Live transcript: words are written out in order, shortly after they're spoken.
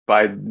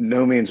by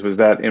no means was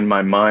that in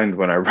my mind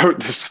when I wrote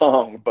the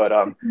song, but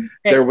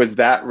there was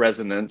that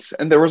resonance.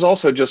 And there was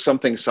also just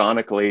something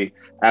sonically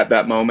at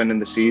that moment in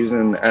the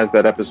season as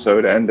that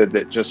episode ended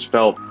that just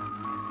felt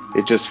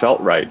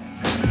right.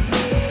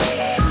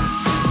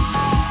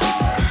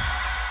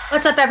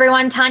 What's up,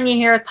 everyone? Tania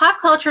here with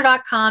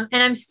PopCulture.com,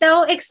 and I'm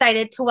so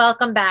excited to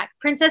welcome back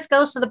Princess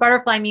Ghost of the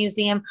Butterfly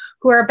Museum,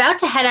 who are about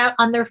to head out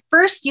on their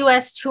first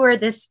U.S. tour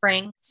this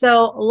spring.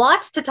 So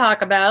lots to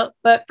talk about,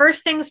 but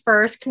first things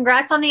first,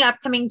 congrats on the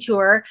upcoming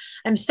tour.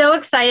 I'm so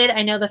excited.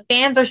 I know the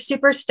fans are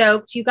super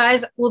stoked. You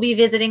guys will be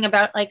visiting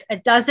about like a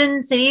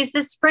dozen cities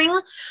this spring.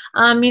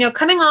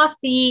 Coming off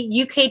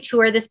the UK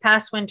tour this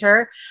past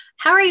winter,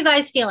 how are you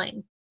guys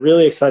feeling?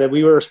 Really excited.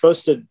 We were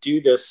supposed to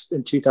do this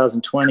in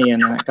 2020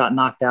 and then it got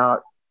knocked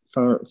out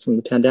from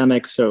the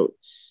pandemic. So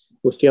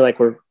we feel like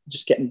we're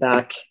just getting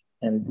back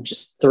and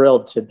just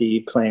thrilled to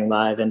be playing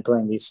live and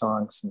playing these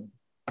songs, and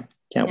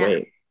can't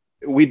wait.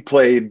 We'd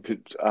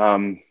played,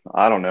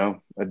 I don't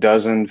know, a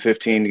dozen,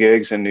 15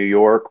 gigs in New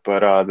York,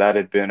 but that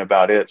had been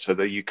about it. So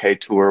the UK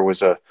tour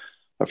was a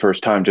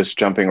first time just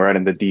jumping right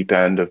in the deep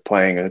end of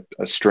playing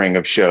a string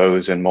of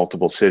shows in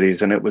multiple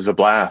cities. And it was a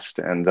blast.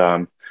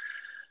 And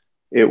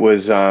it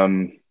was, I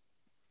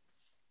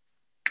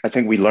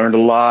think we learned a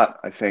lot.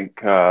 I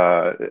think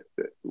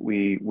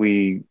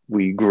we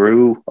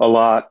grew a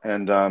lot,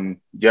 and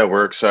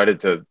we're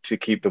excited to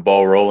keep the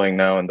ball rolling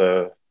now in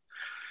the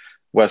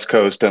West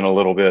Coast and a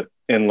little bit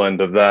inland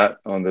of that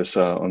on this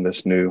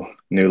new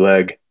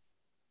leg.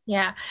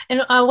 Yeah.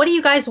 And what do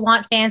you guys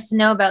want fans to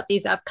know about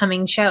these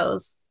upcoming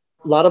shows?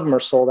 A lot of them are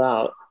sold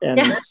out,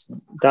 and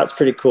that's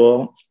pretty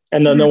cool.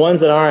 And then the ones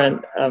that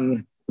aren't,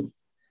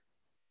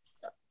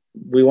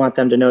 we want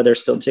them to know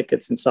there's still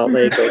tickets in Salt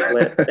Lake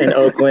and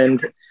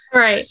Oakland.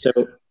 Right. So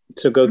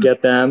go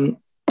get them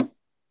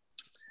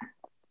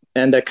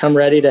and come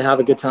ready to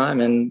have a good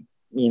time. And,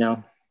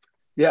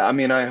 Yeah. I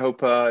mean, I hope,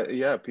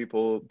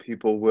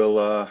 people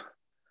will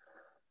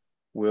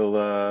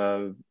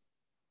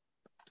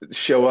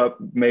show up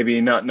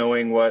maybe not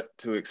knowing what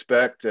to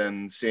expect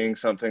and seeing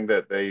something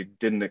that they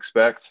didn't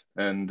expect,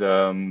 and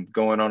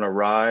going on a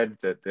ride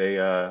that they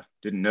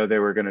didn't know they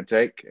were going to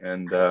take,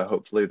 and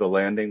hopefully the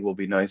landing will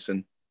be nice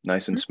and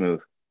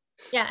smooth.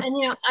 Yeah,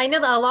 and I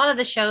know that a lot of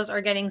the shows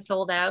are getting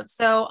sold out.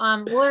 So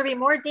will there be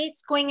more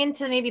dates going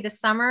into maybe the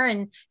summer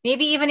and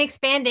maybe even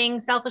expanding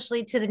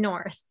selfishly to the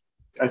north?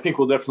 I think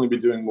we'll definitely be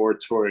doing more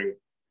touring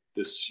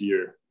this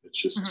year. It's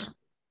just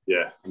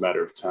a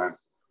matter of time.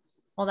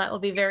 Well, that will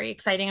be very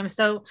exciting.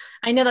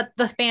 I know that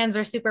the fans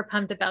are super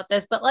pumped about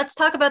this, but let's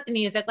talk about the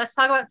music. Let's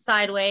talk about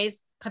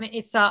Sideways.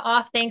 It's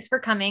off Thanks for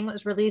Coming. It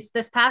was released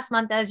this past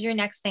month as your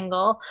next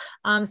single.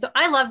 So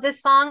I love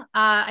this song.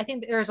 I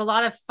think there's a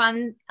lot of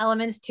fun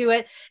elements to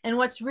it. And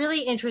what's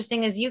really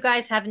interesting is you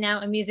guys have now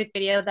a music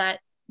video that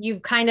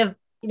you've kind of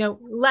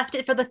left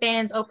it for the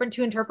fans open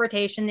to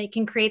interpretation. They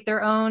can create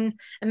their own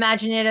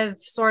imaginative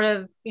sort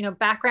of,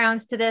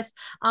 backgrounds to this.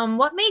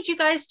 What made you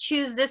guys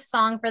choose this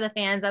song for the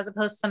fans as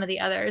opposed to some of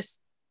the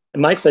others?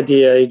 Mike's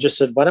idea, he just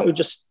said, why don't we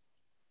just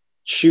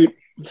shoot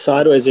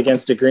Sideways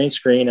against a green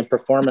screen and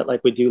perform it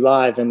like we do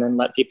live and then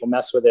let people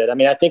mess with it. I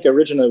mean, I think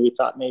originally we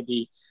thought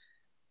maybe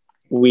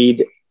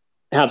we'd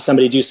have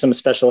somebody do some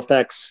special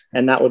effects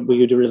and we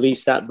would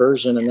release that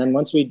version. And then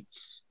once we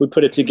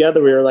put it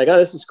together, we were like, oh,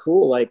 this is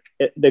cool. Like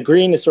the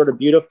green is sort of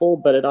beautiful,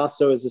 but it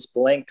also is this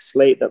blank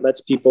slate that lets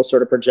people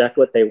sort of project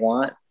what they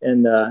want.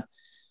 And I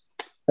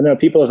don't know,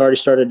 people have already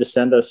started to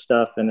send us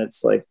stuff, and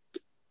it's like,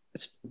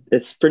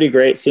 it's pretty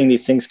great seeing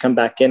these things come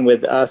back in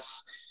with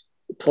us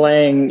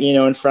playing,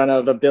 in front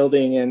of a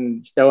building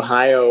in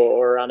Ohio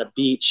or on a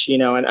beach,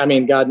 and I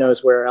mean, God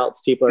knows where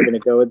else people are going to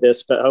go with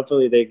this, but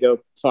hopefully they go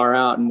far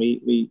out and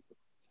we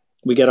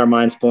get our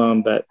minds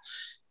blown. But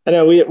I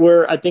know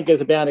we're, I think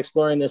as a band,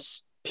 exploring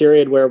this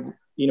period where,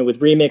 with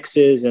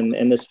remixes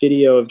and this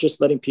video of just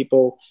letting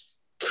people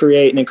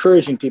create and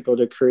encouraging people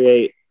to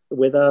create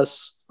with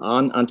us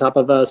on top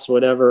of us,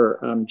 whatever,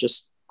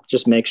 just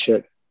make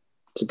shit.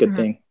 It's a good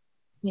thing.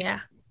 Yeah.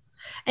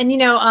 And,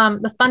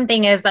 the fun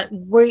thing is that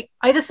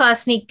I just saw a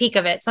sneak peek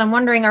of it. So I'm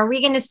wondering, are we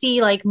going to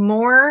see like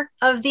more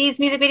of these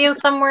music videos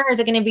somewhere? Is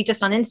it going to be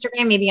just on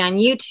Instagram, maybe on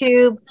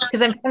YouTube?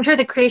 Because I'm sure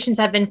the creations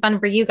have been fun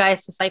for you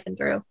guys to siphon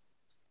through.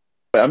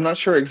 I'm not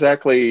sure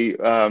exactly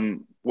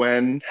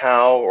when,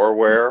 how, or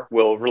where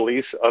we'll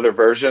release other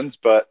versions,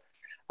 but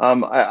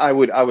I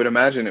would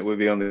imagine it would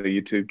be on the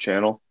YouTube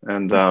channel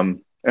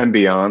and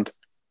beyond.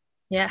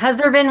 Yeah. Has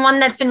there been one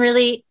that's been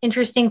really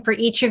interesting for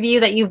each of you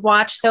that you've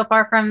watched so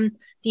far from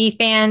the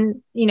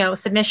fan,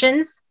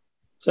 submissions?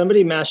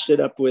 Somebody mashed it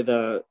up with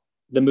the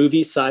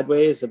movie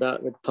Sideways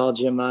with Paul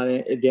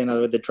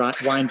Giamatti, with the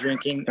wine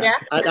drinking. Yeah.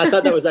 I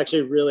thought that was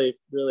actually really,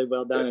 really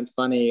well done and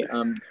funny.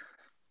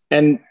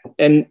 And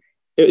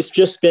it's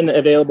just been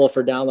available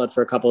for download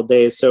for a couple of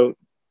days. So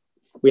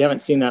we haven't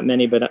seen that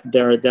many, but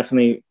they're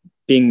definitely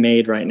being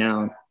made right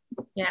now.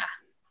 Yeah.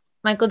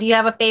 Michael, do you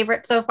have a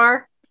favorite so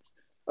far?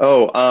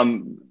 Oh,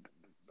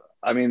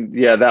 I mean,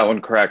 yeah, that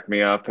one cracked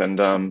me up.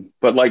 And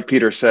but like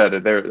Peter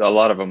said, there a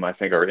lot of them I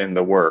think are in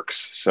the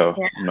works. So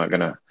Yeah. I'm not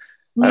gonna.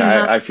 No.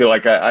 I feel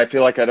like I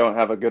feel like I don't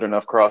have a good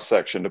enough cross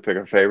section to pick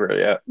a favorite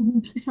yet.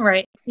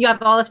 Right. You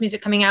have all this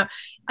music coming out.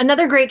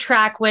 Another great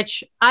track,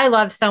 which I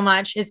love so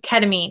much, is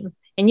Ketamine.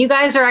 And you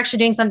guys are actually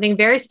doing something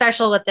very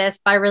special with this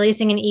by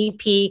releasing an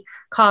EP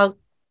called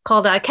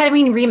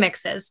Ketamine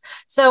Remixes.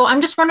 So I'm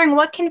just wondering,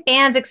 what can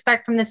fans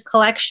expect from this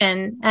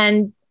collection?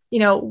 And,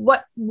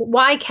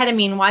 why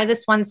Ketamine? Why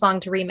this one song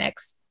to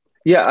remix?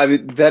 Yeah, I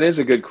mean, that is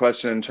a good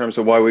question in terms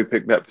of why we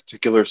picked that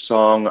particular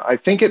song. I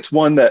think it's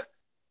one that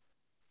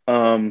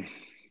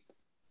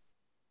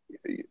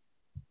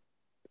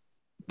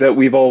that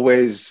we've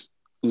always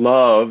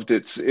loved.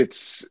 It's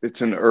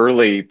an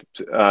early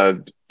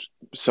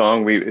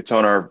song. It's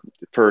on our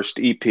first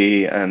EP,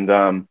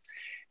 and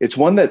it's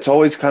one that's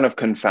always kind of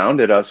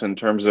confounded us in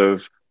terms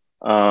of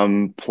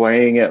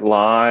playing it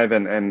live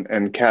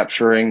and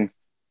capturing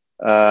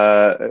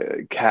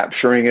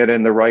it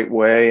in the right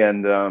way.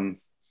 And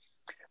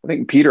I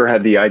think Peter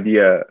had the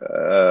idea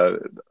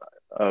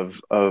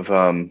of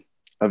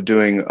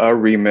doing a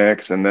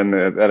remix, and then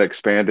that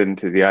expanded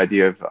into the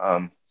idea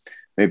of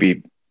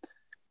maybe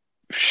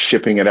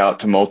shipping it out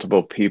to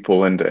multiple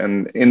people, and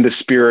in the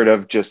spirit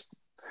of just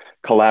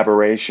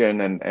collaboration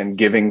and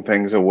giving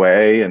things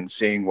away and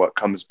seeing what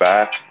comes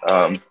back.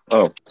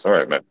 Oh,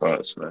 sorry, my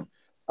phone is,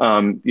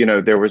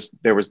 there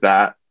was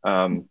that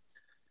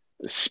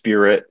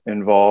spirit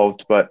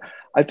involved, but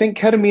I think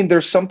Ketamine,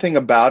 there's something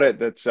about it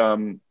that's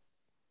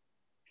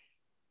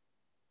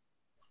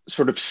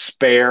sort of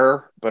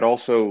spare, but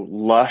also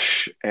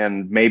lush,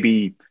 and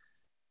maybe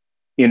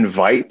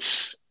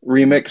invites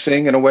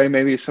remixing in a way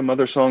maybe some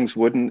other songs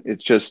wouldn't.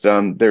 It's just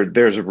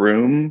there's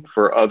room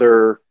for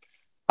other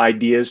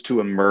ideas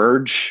to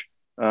emerge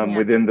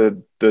within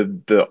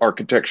the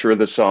architecture of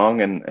the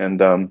song,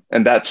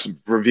 and that's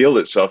revealed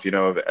itself,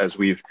 as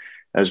we've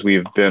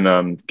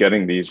been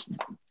getting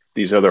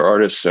these other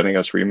artists sending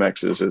us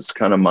remixes. It's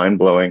kind of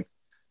mind-blowing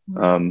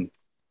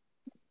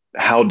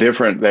how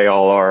different they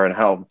all are and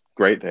how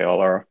great they all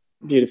are.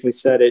 Beautifully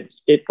said.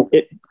 It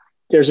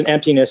there's an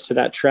emptiness to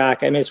that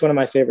track. I mean, it's one of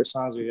my favorite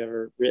songs we've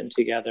ever written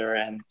together,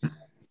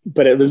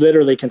 but it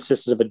literally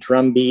consisted of a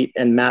drum beat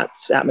and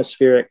Matt's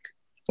atmospheric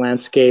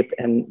landscape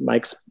and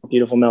Mike's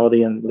beautiful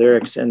melody and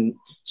lyrics. And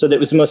so that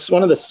was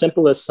one of the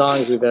simplest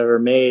songs we've ever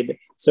made.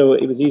 So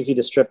it was easy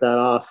to strip that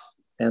off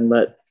and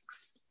let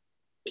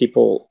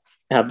people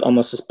have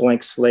almost this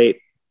blank slate,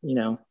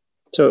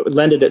 so it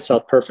lended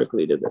itself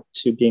perfectly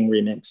to being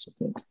remixed, I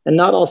think. And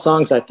not all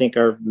songs I think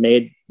are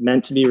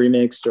meant to be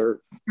remixed,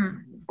 or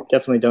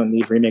definitely don't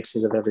need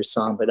remixes of every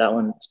song, but that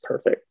one is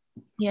perfect.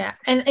 Yeah.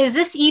 And is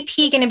this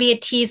EP going to be a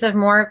tease of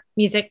more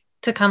music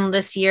to come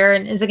this year?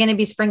 And is it going to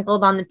be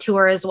sprinkled on the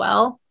tour as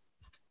well?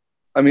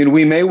 I mean,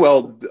 we may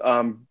well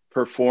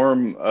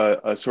perform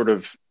a sort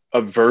of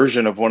a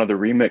version of one of the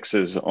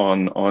remixes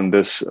on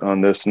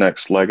this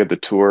next leg of the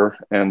tour.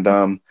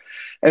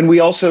 And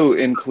we also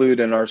include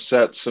in our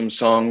set some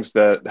songs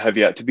that have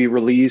yet to be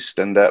released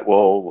and that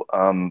will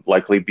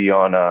likely be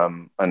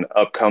on an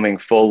upcoming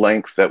full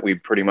length that we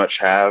pretty much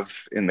have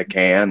in the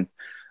can.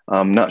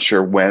 I'm not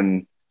sure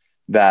when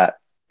that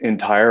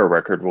entire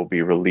record will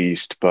be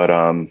released, but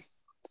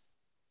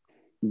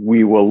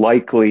we will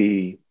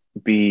likely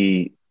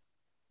be,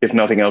 if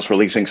nothing else,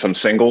 releasing some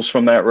singles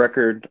from that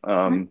record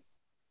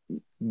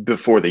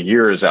before the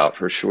year is out,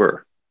 for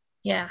sure.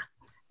 Yeah,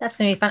 that's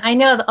going to be fun. I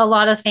know a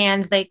lot of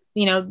fans, they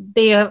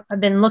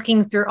have been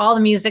looking through all the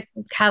music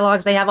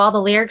catalogs. They have all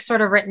the lyrics sort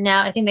of written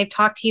out. I think they've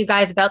talked to you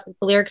guys about the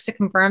lyrics to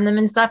confirm them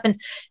and stuff.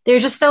 And they're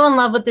just so in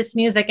love with this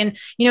music. And,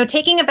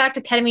 taking it back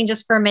to Ketamine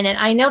just for a minute,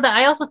 I know that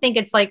I also think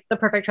it's like the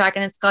perfect track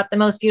and it's got the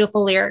most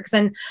beautiful lyrics.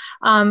 And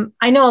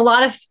I know a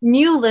lot of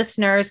new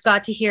listeners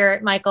got to hear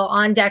it, Michael,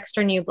 on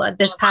Dexter New Blood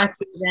this past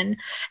season.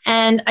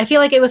 And I feel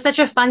like it was such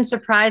a fun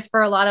surprise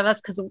for a lot of us,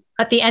 because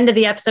at the end of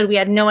the episode, we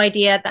had no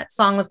idea that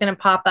song was going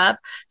to pop up.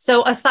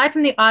 So aside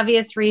from the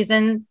obvious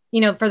reason,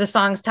 for the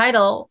song's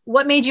title,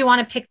 what made you want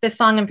to pick this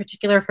song in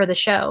particular for the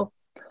show?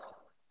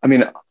 I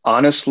mean,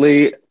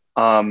 honestly,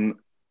 I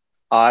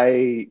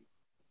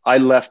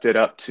left it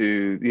up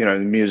to, the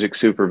music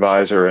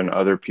supervisor and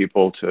other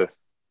people to,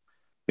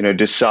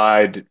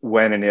 decide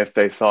when and if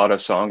they thought a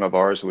song of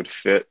ours would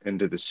fit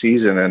into the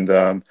season.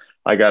 And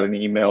I got an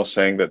email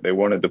saying that they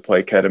wanted to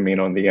play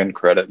Ketamine on the end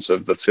credits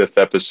of the 5th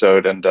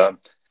episode. And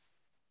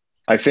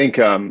I think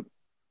in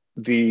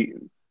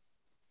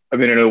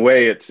a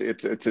way, it's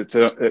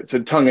a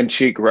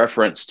tongue-in-cheek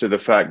reference to the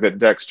fact that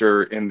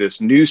Dexter in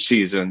this new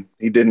season,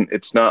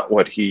 it's not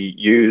what he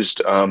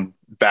used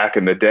back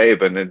in the day,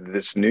 but in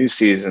this new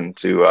season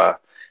to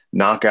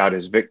knock out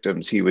his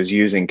victims, he was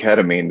using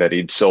ketamine that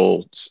he'd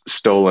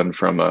stolen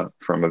from a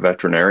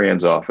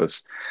veterinarian's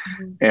office.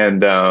 Mm-hmm.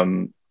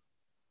 And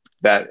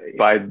that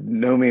by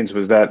no means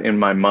was that in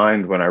my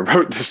mind when I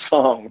wrote the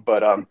song,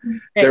 but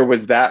there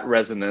was that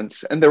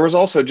resonance. And there was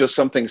also just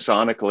something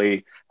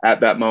sonically at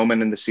that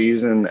moment in the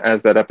season,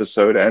 as that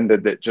episode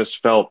ended, that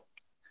just felt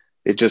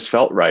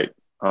right.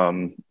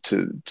 to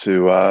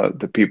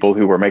the people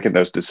who were making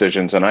those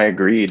decisions, and I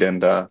agreed.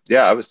 And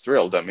yeah, I was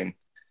thrilled. I mean,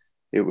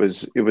 it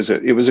was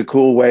a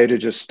cool way to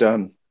just,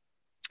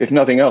 if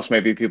nothing else,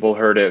 maybe people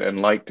heard it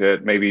and liked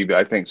it. Maybe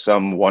I think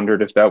some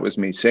wondered if that was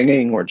me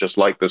singing or just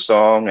liked the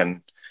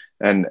song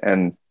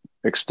and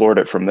explored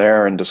it from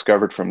there and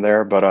discovered from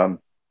there. But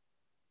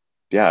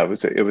yeah,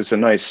 it was a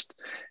nice,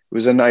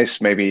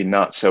 maybe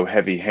not so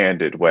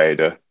heavy-handed way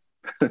to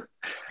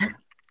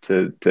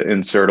to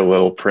insert a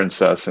little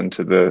princess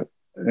into the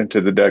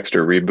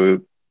Dexter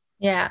reboot.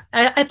 Yeah,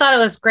 I thought it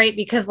was great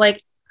because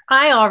like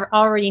I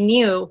already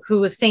knew who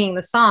was singing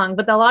the song,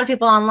 but a lot of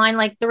people online,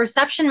 like the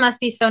reception must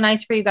be so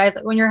nice for you guys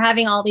when you're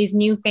having all these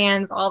new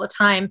fans all the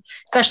time,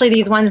 especially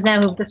these ones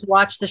now who've just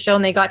watched the show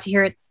and they got to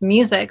hear the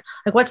music.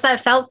 Like, what's that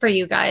felt for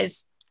you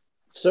guys?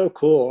 So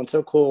cool, and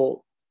so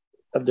cool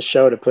of the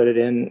show to put it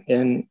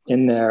in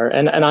there.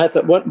 And I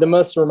thought what the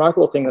most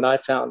remarkable thing that I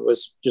found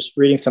was just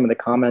reading some of the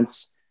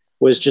comments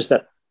was just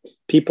that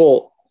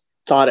people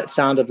thought it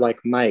sounded like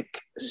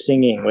Mike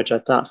singing, which I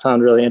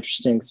found really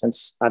interesting,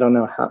 since I don't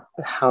know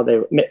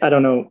I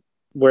don't know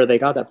where they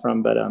got that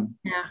from, but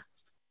yeah,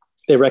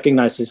 they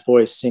recognized his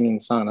voice singing the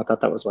song. I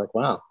thought that was like,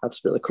 wow,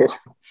 that's really cool.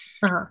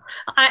 Uh-huh.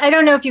 I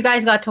don't know if you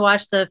guys got to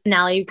watch the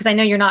finale, because I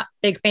know you're not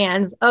big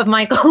fans of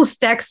Michael's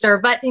Dexter,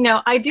 but you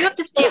know, I do have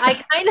to say,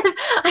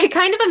 I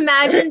kind of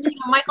imagined, you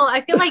know, Michael,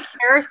 I feel like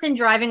Harrison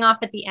driving off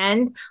at the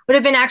end would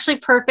have been actually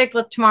perfect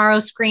with Tomorrow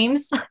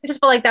Screams. I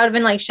just feel like that would have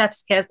been like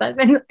chef's kiss. That'd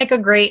been like a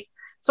great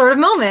sort of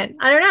moment.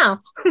 I don't know.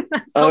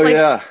 Oh, like,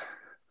 yeah.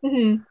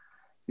 Mm-hmm.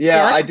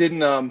 Yeah, I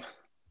didn't,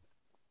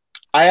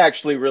 I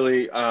actually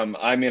really,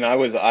 I mean,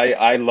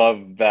 I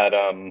love that,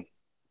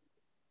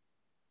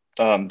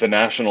 the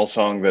national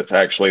song that's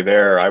actually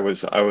there. I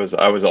was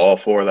all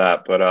for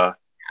that, but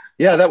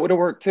yeah, that would have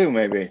worked too.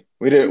 Maybe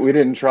we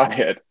didn't try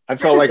it. I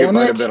felt like it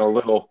might have been a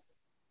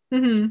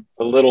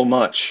little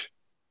much.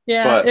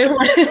 Yeah,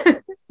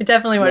 but, it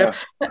definitely would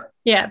have.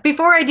 Yeah.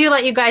 Before I do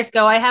let you guys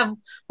go, I have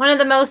one of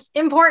the most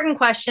important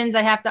questions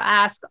I have to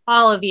ask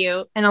all of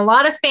you, and a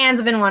lot of fans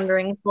have been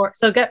wondering for.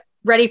 So get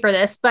ready for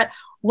this. But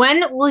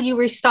when will you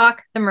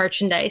restock the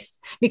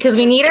merchandise? Because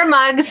we need our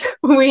mugs,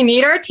 we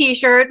need our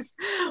t-shirts,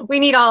 we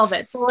need all of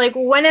it. So like,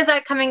 when is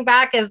that coming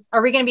back?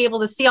 Are we going to be able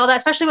to see all that,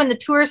 especially when the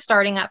tour is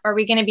starting up? Are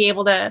we going to be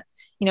able to,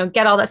 you know,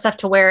 get all that stuff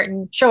to wear it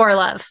and show our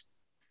love?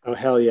 Oh,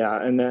 hell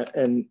yeah.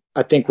 And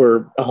I think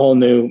a whole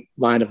new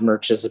line of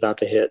merch is about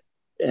to hit,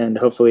 and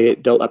hopefully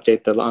they'll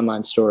update the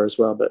online store as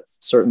well, but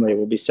certainly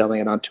we'll be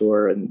selling it on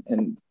tour,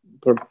 and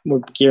we're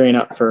gearing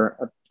up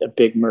for a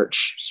big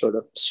merch sort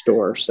of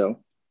store. So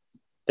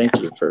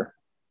thank you for.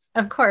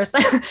 Of course.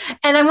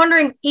 And I'm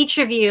wondering, each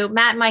of you,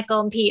 Matt, Michael,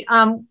 and Pete,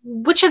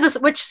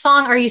 which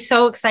song are you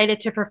so excited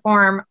to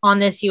perform on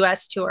this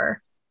US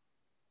tour?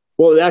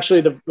 Well,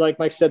 actually, like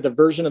Mike said, the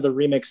version of the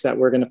remix that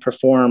we're going to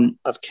perform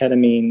of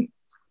Ketamine,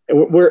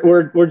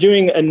 we're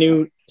doing a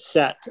new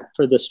set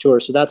for this tour,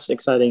 so that's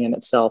exciting in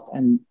itself.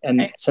 And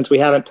okay. Since we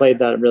haven't played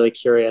that, I'm really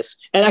curious.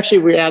 And actually,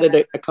 we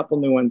added a couple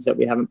new ones that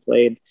we haven't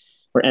played.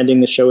 We're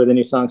ending the show with a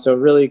new song, so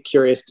really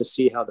curious to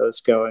see how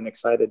those go, and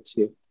excited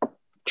to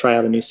try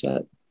out a new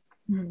set.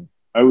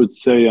 I would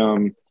say,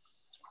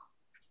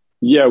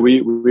 yeah,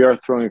 we are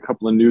throwing a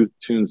couple of new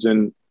tunes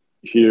in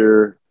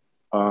here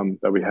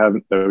that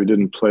we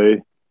didn't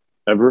play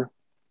ever,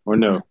 or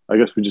no, I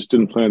guess we just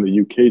didn't play on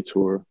the UK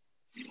tour.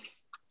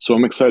 So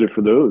I'm excited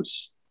for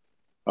those.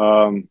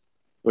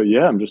 But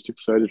yeah, I'm just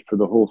excited for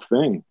the whole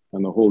thing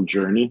and the whole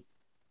journey,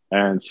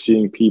 and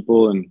seeing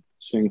people and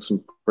seeing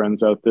some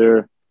friends out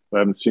there I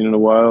haven't seen in a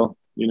while,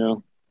 you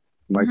know,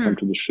 might come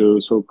to the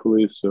shows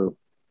hopefully. So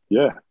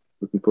yeah,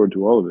 looking forward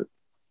to all of it.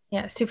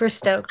 Yeah, super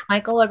stoked.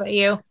 Michael, what about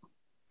you?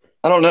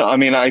 I don't know. I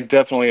mean, I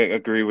definitely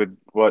agree with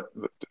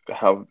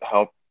how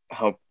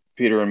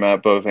Peter and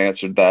Matt both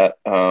answered that.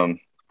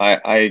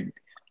 I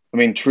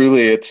mean,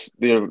 truly, it's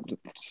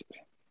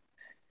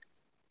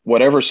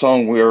whatever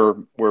song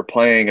we're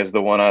playing is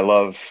the one I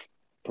love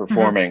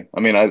performing. I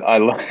mean, I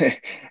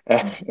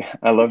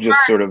love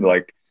just sort of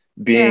like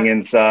being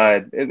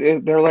inside.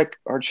 They're like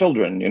our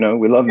children, you know.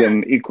 We love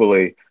them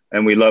equally,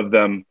 and we love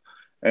them,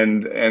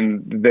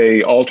 and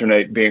they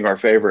alternate being our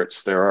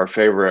favorites. They're our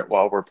favorite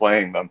while we're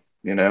playing them,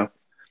 you know.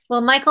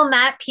 Well, Michael,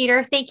 Matt,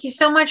 Peter, thank you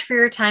so much for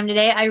your time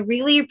today. I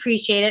really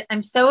appreciate it.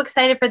 I'm so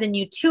excited for the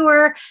new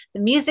tour, the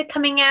music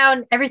coming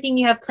out, everything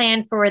you have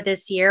planned for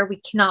this year.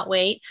 We cannot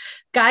wait.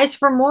 Guys,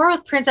 for more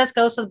with Princess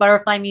Ghost of the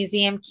Butterfly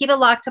Museum, keep it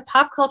locked to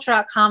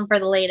popculture.com for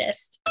the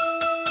latest.